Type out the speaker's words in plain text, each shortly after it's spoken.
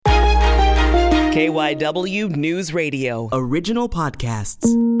KYW News Radio. Original podcasts.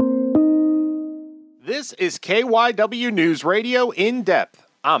 This is KYW News Radio In Depth.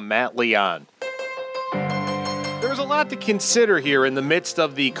 I'm Matt Leon. There's a lot to consider here in the midst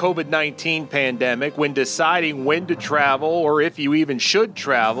of the COVID-19 pandemic when deciding when to travel or if you even should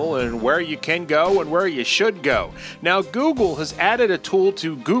travel and where you can go and where you should go. Now, Google has added a tool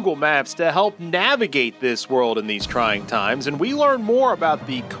to Google Maps to help navigate this world in these trying times, and we learn more about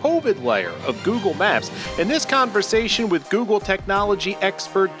the COVID layer of Google Maps in this conversation with Google technology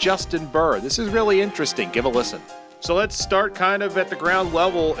expert Justin Burr. This is really interesting. Give a listen. So let's start kind of at the ground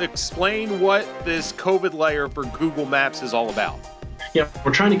level. Explain what this COVID layer for Google Maps is all about. Yeah,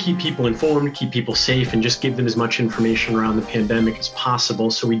 we're trying to keep people informed, keep people safe, and just give them as much information around the pandemic as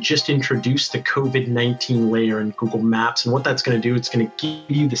possible. So we just introduced the COVID-19 layer in Google Maps. And what that's going to do, it's going to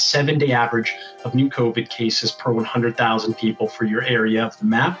give you the 7-day average of new COVID cases per 100,000 people for your area of the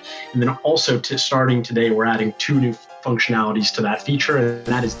map. And then also starting today, we're adding 2 new functionalities to that feature, and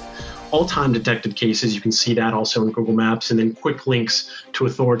that is all-time detected cases. You can see that also in Google Maps, and then quick links to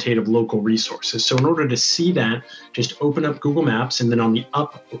authoritative local resources. So in order to see that, just open up Google Maps, and then on the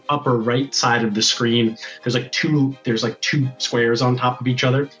upper right side of the screen, there's like two squares on top of each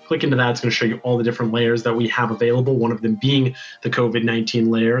other. Click into that. It's going to show you all the different layers that we have available, one of them being the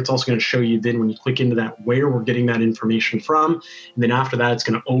COVID-19 layer. It's also going to show you then when you click into that where we're getting that information from. And then after that, it's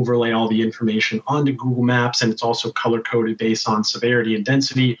going to overlay all the information onto Google Maps, and it's also color-coded based on severity and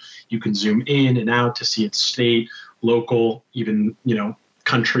density. You can zoom in and out to see its state, local, even,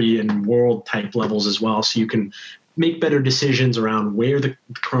 country and world type levels as well. So you can make better decisions around where the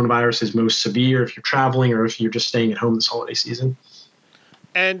coronavirus is most severe if you're traveling or if you're just staying at home this holiday season.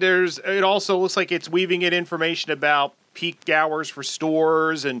 And it also looks like it's weaving in information about peak hours for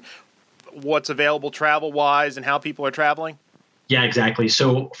stores and what's available travel-wise and how people are traveling. Yeah, exactly.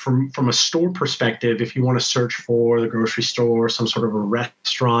 So from a store perspective, if you want to search for the grocery store, some sort of a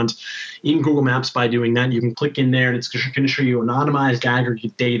restaurant in Google Maps, by doing that, you can click in there and it's going to show you anonymized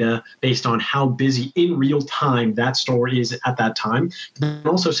aggregate data based on how busy in real time that store is at that time. And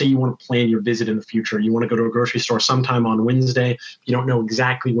also say you want to plan your visit in the future. You want to go to a grocery store sometime on Wednesday. You don't know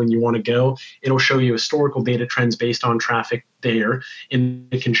exactly when you want to go. It'll show you historical data trends based on traffic there, and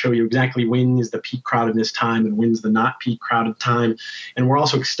it can show you exactly when is the peak crowdedness time and when's the not peak crowded time. And we're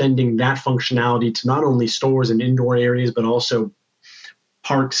also extending that functionality to not only stores and indoor areas, but also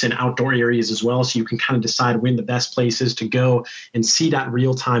parks and outdoor areas as well. So you can kind of decide when the best place is to go and see that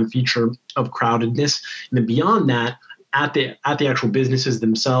real-time feature of crowdedness. And then beyond that, at the actual businesses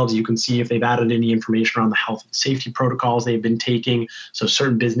themselves, you can see if they've added any information around the health and safety protocols they've been taking. So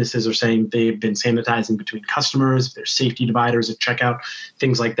certain businesses are saying they've been sanitizing between customers, if there's safety dividers at checkout,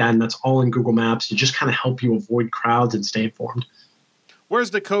 things like that. And that's all in Google Maps to just kind of help you avoid crowds and stay informed.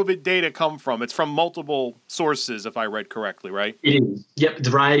 Where's the COVID data come from? It's from multiple sources, if I read correctly, right? It is. Yep. It's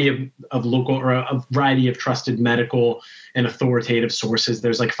a variety of local or a variety of trusted medical and authoritative sources.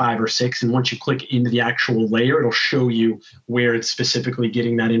 There's like 5 or 6. And once you click into the actual layer, it'll show you where it's specifically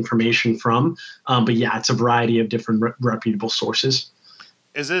getting that information from. But yeah, it's a variety of different reputable sources.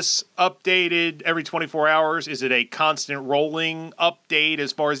 Is this updated every 24 hours? Is it a constant rolling update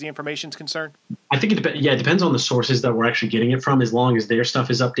as far as the information is concerned? I think it depends on the sources that we're actually getting it from. As long as their stuff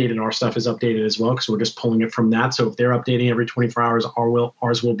is updated, our stuff is updated as well, because we're just pulling it from that. So if they're updating every 24 hours,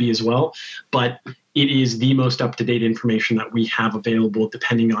 ours will be as well. But it is the most up-to-date information that we have available,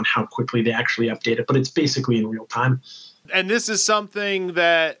 depending on how quickly they actually update it. But it's basically in real time. And this is something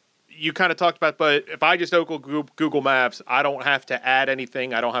that you kind of talked about, but if I just open Google Maps, I don't have to add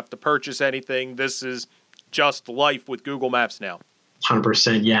anything. I don't have to purchase anything. This is just life with Google Maps now.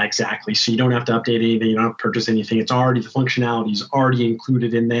 100%. Yeah, exactly. So you don't have to update anything. You don't have to purchase anything. The functionality is already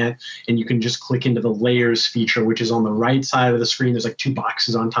included in that. And you can just click into the layers feature, which is on the right side of the screen. There's like 2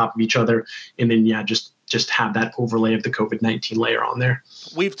 boxes on top of each other. And then, just have that overlay of the COVID-19 layer on there.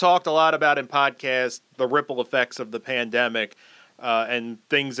 We've talked a lot about in podcasts the ripple effects of the pandemic. And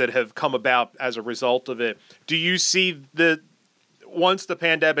things that have come about as a result of it. Do you see once the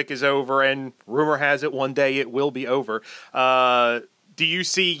pandemic is over, and rumor has it one day it will be over, do you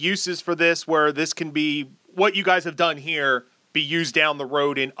see uses for this where this can be, what you guys have done here, be used down the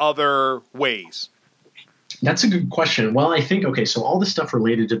road in other ways? That's a good question. Well, I think, so all the stuff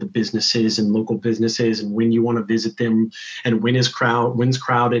related to the businesses and local businesses and when you want to visit them and when's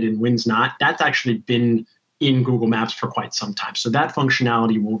crowded and when's not, that's actually been in Google Maps for quite some time. So that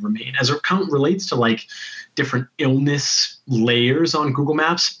functionality will remain. As it relates to like different illness layers on Google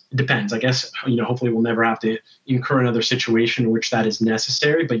Maps, it depends. I guess, hopefully we'll never have to incur another situation in which that is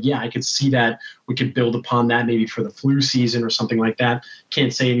necessary. But yeah, I could see that we could build upon that maybe for the flu season or something like that.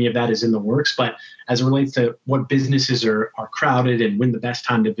 Can't say any of that is in the works, but as it relates to what businesses are crowded and when the best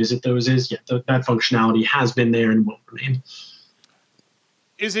time to visit those is, yeah, that functionality has been there and will remain.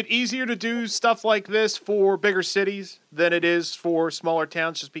 Is it easier to do stuff like this for bigger cities than it is for smaller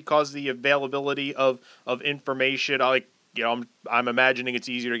towns, just because the availability of information? I'm imagining it's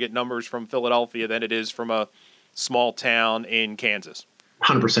easier to get numbers from Philadelphia than it is from a small town in Kansas.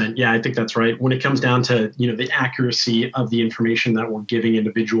 100%. Yeah, I think that's right. When it comes down to, the accuracy of the information that we're giving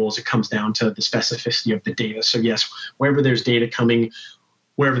individuals, it comes down to the specificity of the data. So yes, wherever there's data coming,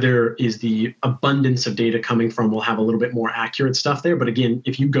 wherever there is the abundance of data coming from, we'll have a little bit more accurate stuff there. But again,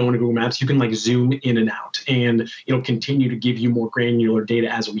 if you go into Google Maps, you can like zoom in and out, and it'll continue to give you more granular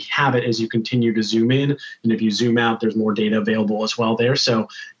data as we have it, as you continue to zoom in. And if you zoom out, there's more data available as well there. So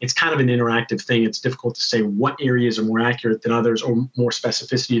it's kind of an interactive thing. It's difficult to say what areas are more accurate than others or more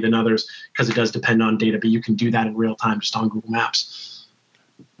specificity than others, because it does depend on data, but you can do that in real time just on Google Maps.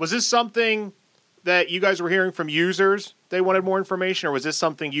 Was this something that you guys were hearing from users they wanted more information, or was this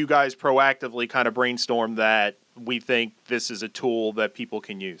something you guys proactively kind of brainstormed that we think this is a tool that people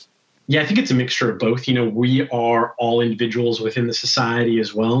can use? Yeah, I think it's a mixture of both. We are all individuals within the society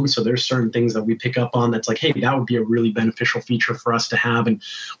as well. And so there's certain things that we pick up on that's like, hey, that would be a really beneficial feature for us to have. And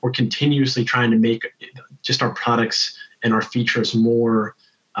we're continuously trying to make just our products and our features more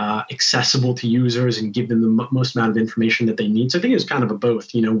accessible to users and give them the most amount of information that they need. So I think it's kind of a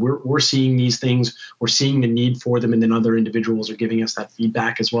both. We're seeing these things, we're seeing the need for them, and then other individuals are giving us that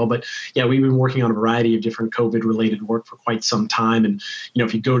feedback as well. But yeah, we've been working on a variety of different COVID-related work for quite some time. And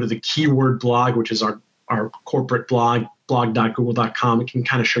if you go to the Keyword blog, which is our corporate blog, blog.google.com, it can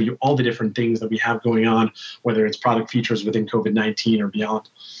kind of show you all the different things that we have going on, whether it's product features within COVID-19 or beyond.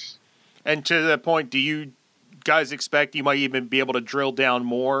 And to that point, do you guys expect you might even be able to drill down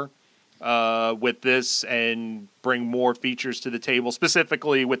more with this and bring more features to the table,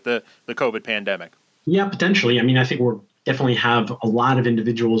 specifically with the COVID pandemic? Yeah, potentially. I think we're definitely have a lot of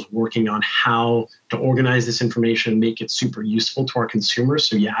individuals working on how to organize this information and make it super useful to our consumers.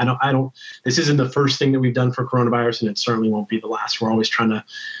 So yeah, I don't, this isn't the first thing that we've done for coronavirus, and it certainly won't be the last. We're always trying to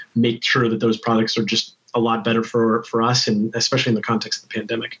make sure that those products are just a lot better for us, and especially in the context of the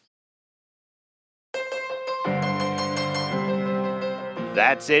pandemic.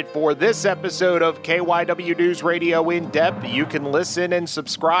 That's it for this episode of KYW News Radio In Depth. You can listen and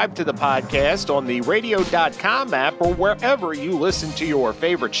subscribe to the podcast on the radio.com app or wherever you listen to your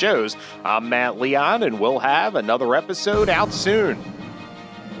favorite shows. I'm Matt Leon, and we'll have another episode out soon.